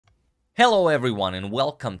Hello everyone and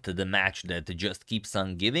welcome to the match that just keeps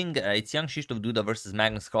on giving. It's Jan-Krzysztof Duda versus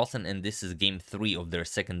Magnus Carlsen, and this is game 3 of their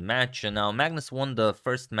second match. Now Magnus won the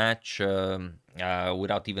first match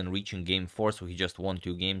without even reaching game 4, so he just won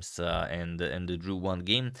 2 games and drew 1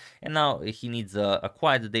 game. And now he needs a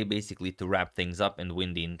quiet day basically to wrap things up and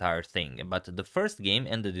win the entire thing. But the first game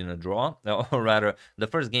ended in a draw, or rather the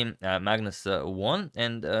first game Magnus won,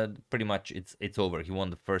 and pretty much it's over. He won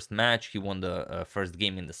the first match, he won the first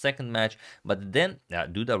game in the second match. But then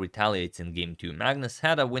Duda retaliates in game 2. Magnus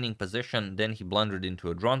had a winning position, then he blundered into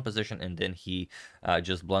a drawn position, and then he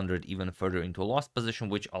just blundered even further into a lost position,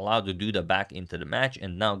 which allowed Duda back into the match.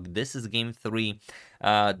 And now this is game 3,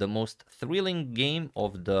 the most thrilling game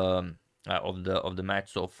of the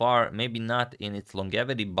match so far. Maybe not in its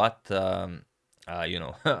longevity, but in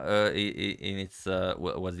its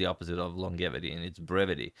what's the opposite of longevity? In its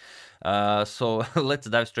brevity. So let's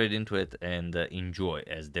dive straight into it and enjoy,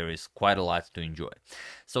 as there is quite a lot to enjoy.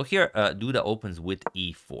 So here Duda opens with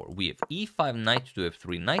e4. We have e5, knight to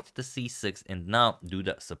f3, knight to c6, and now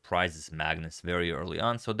Duda surprises Magnus very early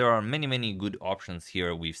on. So there are many good options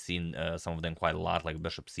here. We've seen some of them quite a lot, like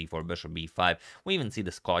bishop c4, bishop b5. We even see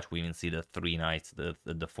the Scotch, we even see the 3 knights,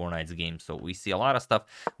 the 4 knights game. So we see a lot of stuff,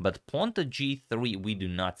 but pawn to g3 we do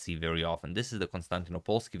not see very often. This is the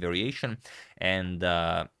Konstantinopolsky variation, and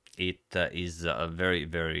it is very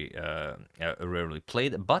rarely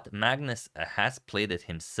played, but Magnus has played it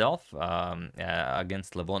himself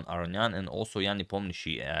against Levon Aronian, and also Jan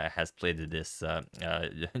Nepomniachtchi has played this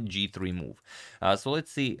g3 move. So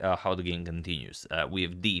let's see how the game continues. We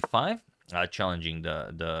have d5, challenging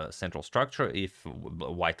the central structure. If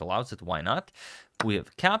white allows it, why not? We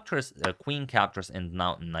have captures, queen captures, and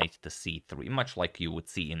now knight to c3, much like you would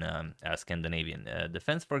see in a Scandinavian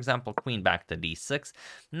defense. For example, queen back to d6,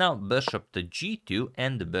 now bishop to g2,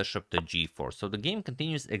 and the bishop to g4. So the game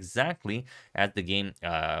continues exactly as the game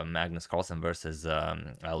Magnus Carlsen versus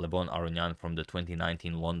Levon Aronian from the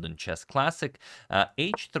 2019 London Chess Classic.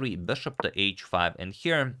 h3, bishop to h5, and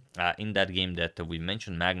here in that game that we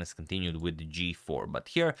mentioned, Magnus continued with the g4. But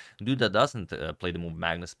here Duda doesn't play the move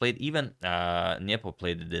Magnus played. Even Nepo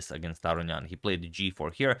played this against Aronian. He played the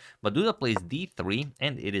g4 here, but Duda plays d3,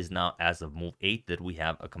 and it is now as of move 8 that we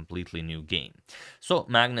have a completely new game. So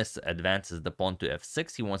Magnus advances the pawn to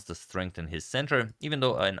f6. He wants to strengthen his center, even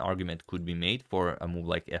though an argument could be made for a move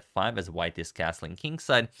like f5, as white is castling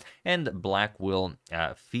kingside, and black will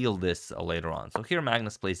feel this later on. So here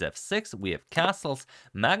Magnus plays f6. We have castles.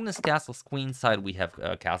 Magnus castles queenside. We have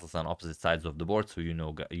castles on opposite sides of the board, so you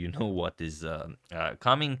know what is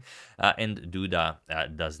coming. And Duda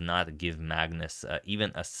does not give Magnus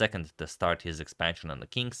even a second to start his expansion on the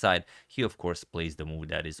king side. He of course plays the move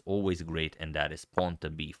that is always great, and that is pawn to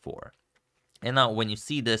b4. And now when you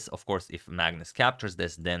see this, of course, if Magnus captures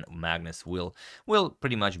this, then Magnus will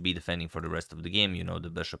pretty much be defending for the rest of the game. You know,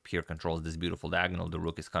 the bishop here controls this beautiful diagonal. The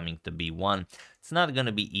rook is coming to b1. It's not going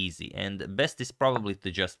to be easy. And best is probably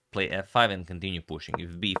to just play f5 and continue pushing.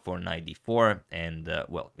 If b4, knight d4, and,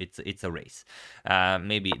 well, it's a race.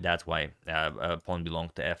 Maybe that's why pawn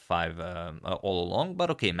belonged to f5 all along.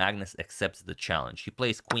 But okay, Magnus accepts the challenge. He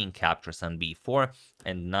plays queen captures on b4,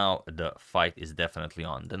 and now the fight is definitely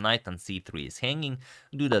on. The knight on c3 is hanging.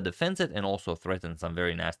 Duda defends it and also threatens some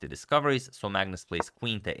very nasty discoveries, so Magnus plays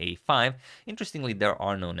queen to a5. Interestingly, there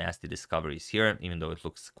are no nasty discoveries here, even though it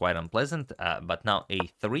looks quite unpleasant. But now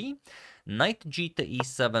a3, knight g to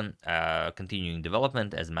e7, continuing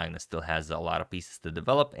development, as Magnus still has a lot of pieces to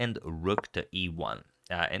develop, and rook to e1.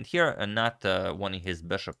 And here, not wanting his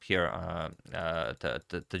bishop here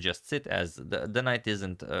to just sit, as the knight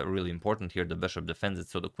isn't really important here. The bishop defends it,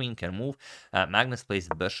 so the queen can move. Magnus plays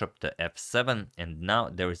bishop to f7, and now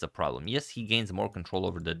there is a problem. Yes, he gains more control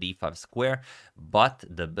over the d5 square, but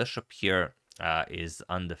the bishop here is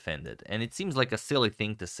undefended. And it seems like a silly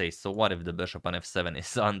thing to say, so what if the bishop on f7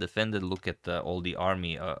 is undefended? Look at all the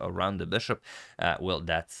army around the bishop. Well,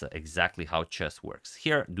 that's exactly how chess works.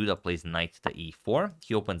 Here, Duda plays knight to e4.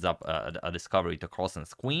 He opens up a discovery to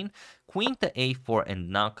Carlsen's queen. Queen to a4,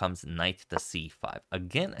 and now comes knight to c5.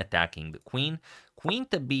 Again, attacking the queen. Queen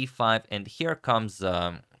to b5, and here comes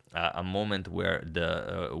a moment where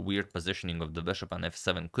the weird positioning of the bishop on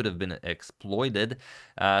f7 could have been exploited.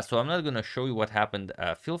 So I'm not going to show you what happened.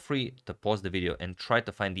 Feel free to pause the video and try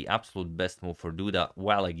to find the absolute best move for Duda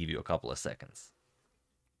while I give you a couple of seconds.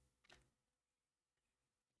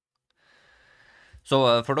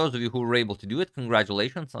 So for those of you who were able to do it,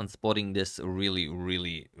 congratulations on spotting this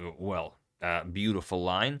really well. beautiful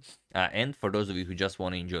line. And for those of you who just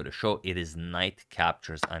want to enjoy the show, it is knight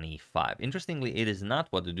captures on e5. Interestingly, it is not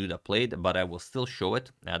what the Duda played, but I will still show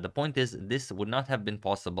it. The point is, this would not have been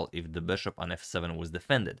possible if the bishop on f7 was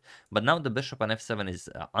defended. But now the bishop on f7 is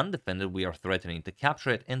undefended. We are threatening to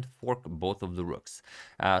capture it and fork both of the rooks.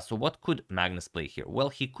 So what could Magnus play here? Well,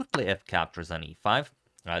 he could play f captures on e5.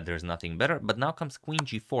 There's nothing better, but now comes queen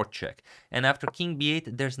g4 check, and after king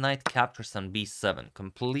b8 there's knight captures on b7,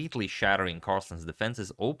 completely shattering Carlsen's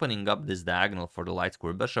defenses, opening up this diagonal for the light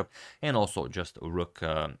square bishop, and also just rook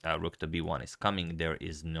to b1 is coming. There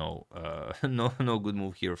is no no good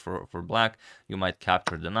move here for black. You might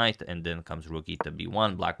capture the knight, and then comes rook e to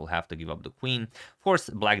b1. Black will have to give up the queen. Of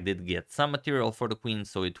course, black did get some material for the queen,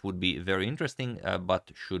 so it would be very interesting,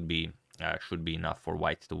 but should be enough for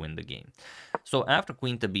white to win the game. So after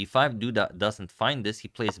queen to b5, Duda doesn't find this. He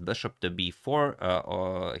plays bishop to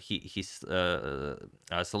b4. He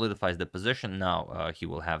solidifies the position. Now he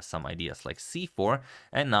will have some ideas like c4.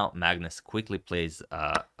 And now Magnus quickly plays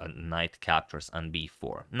a knight captures on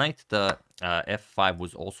b4. Knight to f5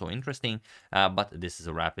 was also interesting, but this is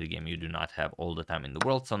a rapid game. You do not have all the time in the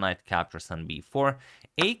world. So knight captures on b4,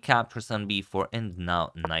 a captures on b4, and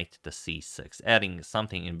now knight to c6, adding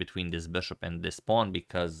something in between this bishop and this pawn,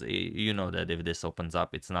 because you know that if this opens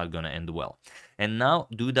up, it's not going to end well. And now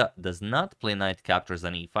Duda does not play knight captures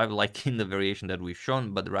on e5 like in the variation that we've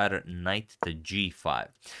shown, but rather knight to g5.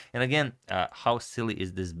 And again, how silly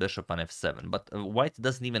is this bishop on f7? But white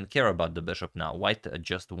doesn't even care about the bishop now. White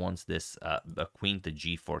just wants this queen to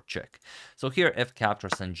g4 check. So here f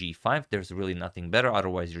captures on g5. There's really nothing better,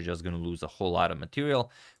 otherwise you're just going to lose a whole lot of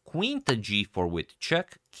material. Queen to g4 with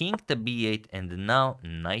check, king to b8, and now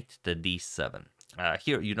knight to d7.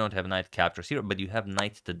 Here you don't have knight captures here, but you have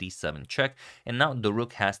knight to d7 check, and now the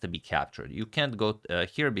rook has to be captured. You can't go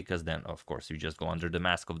here, because then of course you just go under the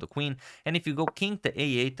mask of the queen, and if you go king to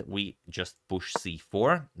a8, we just push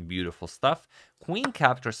c4. Beautiful stuff. Queen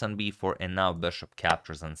captures on b4, and now bishop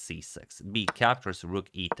captures on c6. B captures, rook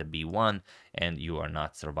e to b1, and you are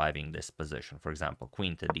not surviving this position. For example,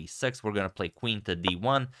 queen to d6, we're going to play queen to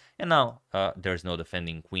d1, and now there's no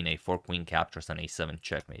defending queen a4, queen captures on a7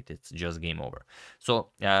 checkmate. It's just game over. So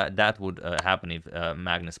that would happen if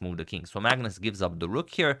Magnus moved the king. So Magnus gives up the rook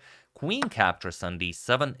here, queen captures on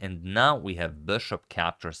d7, and now we have bishop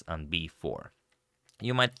captures on b4.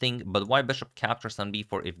 You might think, but why bishop captures on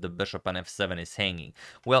b4 if the bishop on f7 is hanging?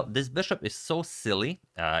 Well, this bishop is so silly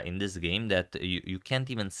in this game that you can't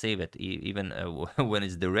even save it, even when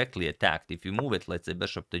it's directly attacked. If you move it, let's say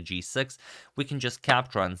bishop to g6, we can just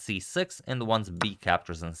capture on c6, and once b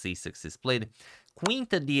captures on c6 is played, queen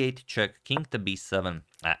to d8 check, king to b7,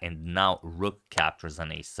 and now rook captures on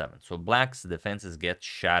a7. So black's defenses get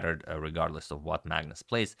shattered regardless of what Magnus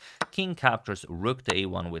plays. King captures, rook to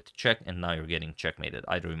a1 with check, and now you're getting checkmated.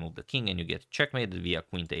 Either remove the king and you get checkmated via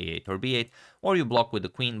queen to a8 or b8, or you block with the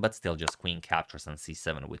queen, but still just queen captures on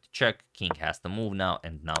c7 with check. King has to move now,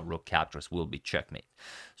 and now rook captures will be checkmate.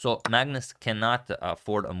 So Magnus cannot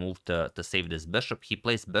afford a move to save this bishop. He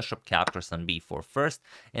plays bishop captures on b4 first,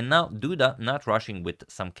 and now Duda, not rushing with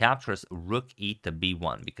some captures, rook e to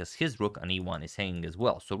b1, because his rook on e1 is hanging as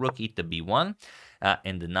well. So rook e to b1,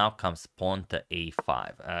 and now comes pawn to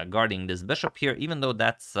a5, guarding this bishop here, even though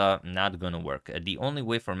that's not going to work. The only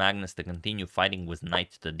way for Magnus to continue fighting was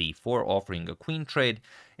knight to d4, offering a queen trade,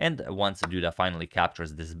 and once Duda finally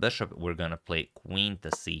captures this bishop, we're going to play queen to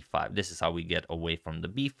c5. This is how we get away from the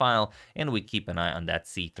b file, and we keep an eye on that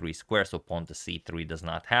c3 square, so pawn to c3 does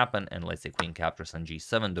not happen, and let's say queen captures on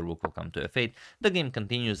g7, the rook will come to f8. The game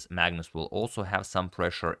continues. Magnus will also have some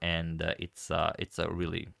pressure, and it's a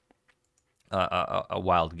really a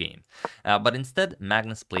wild game. But instead,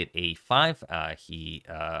 Magnus played a5. He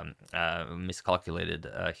miscalculated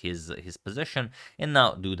his position, and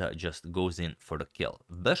now Duda just goes in for the kill.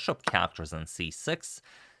 Bishop captures on c6.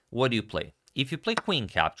 What do you play? If you play queen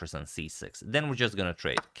captures on c6, then we're just going to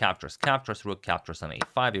trade. Captures, captures, rook captures on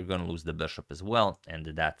a5. You're going to lose the bishop as well, and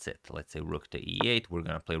that's it. Let's say rook to e8. We're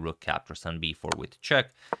going to play rook captures on b4 with check.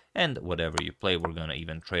 And whatever you play, we're going to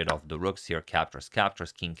even trade off the rooks here. Captures,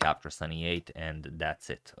 captures, king captures on e8, and that's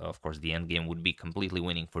it. Of course, the endgame would be completely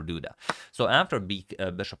winning for Duda. So after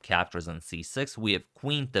bishop captures on c6, we have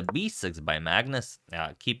queen to b6 by Magnus,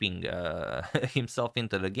 keeping himself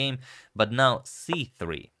into the game. But now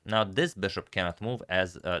c3. Now this bishop cannot move,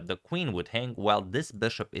 as the queen would hang while this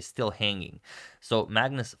bishop is still hanging. So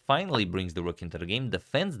Magnus finally brings the rook into the game,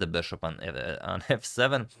 defends the bishop on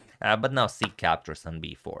f7, but now c captures on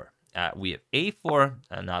b4. we have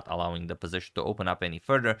a4, not allowing the position to open up any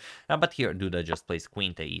further. But here Duda just plays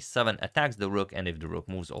queen to e7, attacks the rook, and if the rook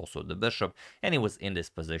moves, also the bishop. And he was in this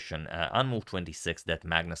position on move 26 that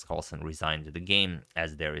Magnus Carlsen resigned the game,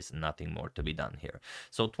 as there is nothing more to be done here.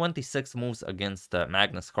 So 26 moves against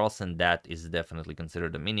Magnus Carlsen, that is definitely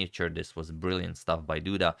considered a miniature. This was brilliant stuff by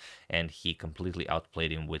Duda, and he completely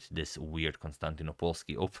outplayed him with this weird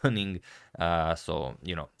Konstantinopolsky opening. So,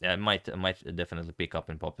 you know, it might definitely pick up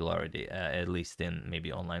in popularity, at least in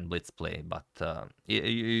maybe online blitz play, but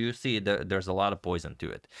you see there's a lot of poison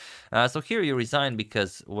to it. So here you resign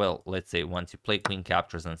because, well, let's say once you play queen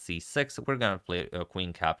captures on c6, we're gonna play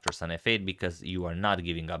queen captures on f8 because you are not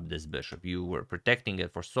giving up this bishop. You were protecting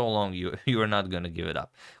it for so long, you are not gonna give it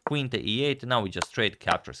up. Queen to e8, now we just trade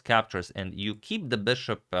captures, and you keep the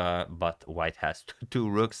bishop, but white has two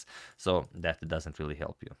rooks, so that doesn't really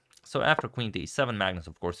help you. So after queen to e7, Magnus,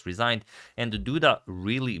 of course, resigned, and Duda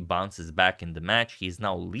really bounces back in the match. He's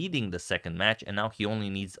now leading the second match, and now he only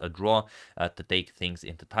needs a draw to take things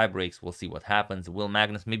into tiebreaks. We'll see what happens. Will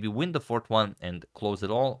Magnus maybe win the fourth one and close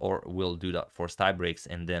it all, or will Duda force tiebreaks,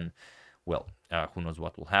 and then, well, who knows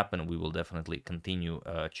what will happen. We will definitely continue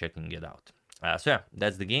checking it out. So yeah,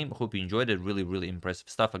 that's the game. Hope you enjoyed it. Really impressive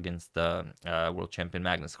stuff against world champion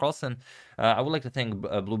Magnus Carlsen. I would like to thank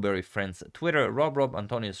Blueberry Friends Twitter, Rob,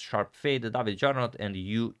 Antonius Sharp Fade, David Jarnot, and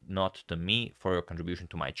you, not to me, for your contribution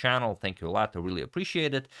to my channel. Thank you a lot. I really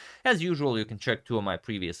appreciate it. As usual, you can check 2 of my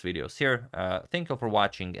previous videos here. Thank you for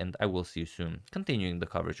watching, and I will see you soon, continuing the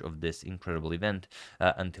coverage of this incredible event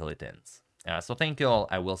until it ends. So thank you all.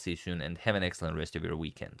 I will see you soon, and have an excellent rest of your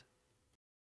weekend.